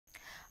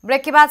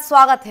Break के बाद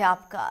स्वागत है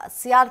आपका।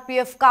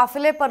 सीआरपीएफ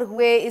काफिले पर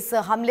हुए इस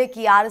हमले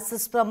की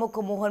आरएसएस प्रमुख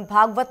मोहन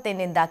भागवत ने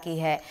निंदा की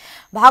है।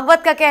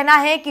 भागवत का कहना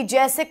है कि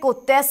जैसे को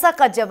तैसा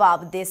का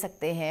जवाब दे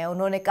सकते हैं।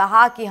 उन्होंने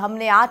कहा कि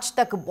हमने आज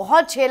तक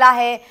बहुत झेला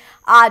है,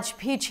 आज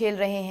भी झेल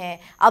रहे हैं,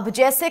 अब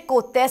जैसे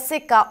को तैसे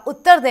का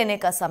उत्तर देने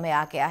का समय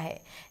आ गया है।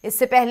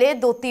 इससे पहले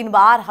 2-3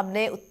 बार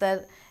हमने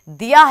उत्तर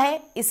दिया है,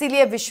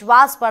 इसीलिए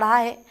विश्वास बढ़ा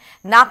है।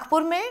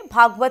 नागपुर में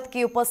भागवत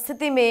की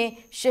उपस्थिति में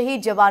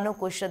शहीद जवानों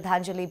को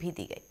श्रद्धांजलि भी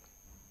दी गई।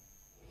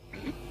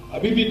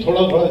 अभी भी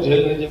थोड़ा थोड़ा झेल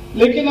रहे हैं,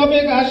 लेकिन अब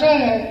एक आशा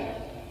है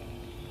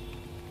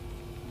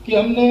कि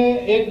हमने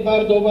 1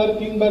 बार 2 बार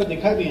 3 बार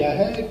दिखा दिया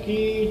है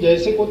कि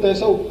जैसे को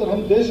तैसा उत्तर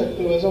हम दे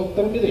सकते, वैसा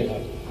उत्तर मिलेगा।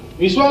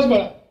 विश्वास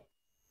बढ़ा।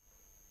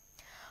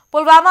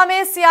 पुलवामा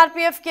में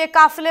सीआरपीएफ के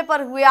काफिले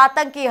पर हुए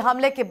आतंकी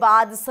हमले के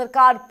बाद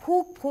सरकार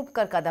फूंक फूंक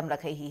कर कदम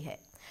रख रही है।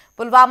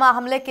 पुलवामा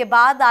हमले के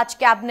बाद आज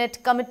कैबिनेट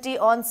कमेटी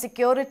ऑन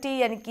सिक्योरिटी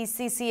यानी कि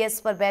सीसीएस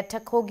पर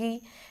बैठक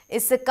होगी।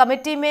 इस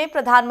कमेटी में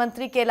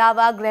प्रधानमंत्री के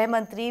अलावा गृह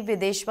मंत्री,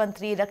 विदेश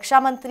मंत्री, रक्षा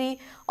मंत्री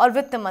और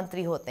वित्त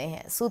मंत्री होते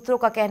हैं। सूत्रों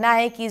का कहना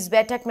है कि इस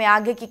बैठक में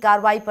आगे की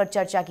कार्रवाई पर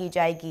चर्चा की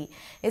जाएगी।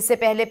 इससे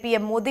पहले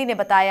पीएम मोदी ने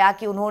बताया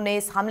कि उन्होंने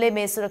इस हमले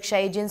में सुरक्षा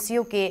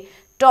एजेंसियों के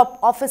टॉप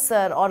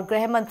ऑफिसर और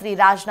गृह मंत्री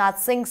राजनाथ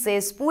सिंह से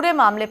इस पूरे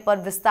मामले पर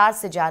विस्तार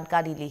से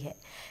जानकारी ली है।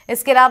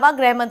 इसके अलावा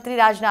गृह मंत्री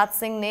राजनाथ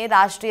सिंह ने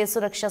राष्ट्रीय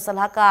सुरक्षा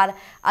सलाहकार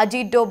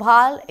अजीत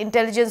डोभाल,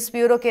 इंटेलिजेंस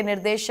ब्यूरो के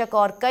निदेशक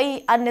और कई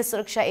अन्य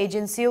सुरक्षा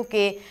एजेंसियों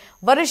के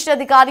वरिष्ठ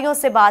अधिकारियों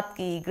से बात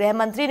की। गृह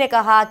मंत्री ने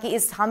कहा कि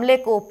इस हमले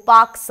को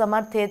पाक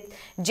समर्थित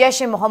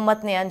जैश ए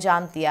मोहम्मद ने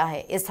अंजाम दिया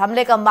है। इस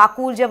हमले का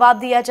माकूल जवाब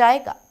दिया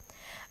जाएगा।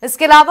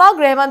 इसके अलावा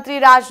गृह मंत्री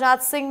राजनाथ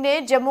सिंह ने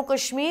जम्मू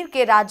कश्मीर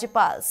के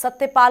राज्यपाल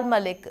सत्यपाल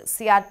मलिक,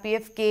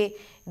 सीआरपीएफ के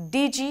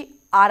डीजी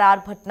आर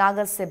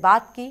भटनागर से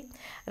बात की।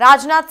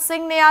 राजनाथ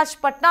सिंह ने आज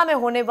पटना में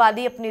होने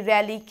वाली अपनी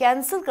रैली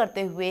कैंसिल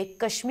करते हुए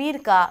कश्मीर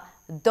का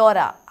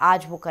दौरा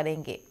आज वो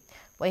करेंगे।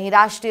 वहीं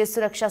राष्ट्रीय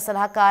सुरक्षा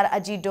सलाहकार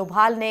अजीत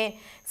डोभाल ने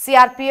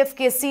सीआरपीएफ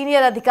के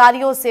सीनियर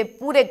अधिकारियों से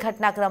पूरे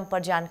घटनाक्रम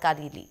पर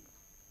जानकारी ली।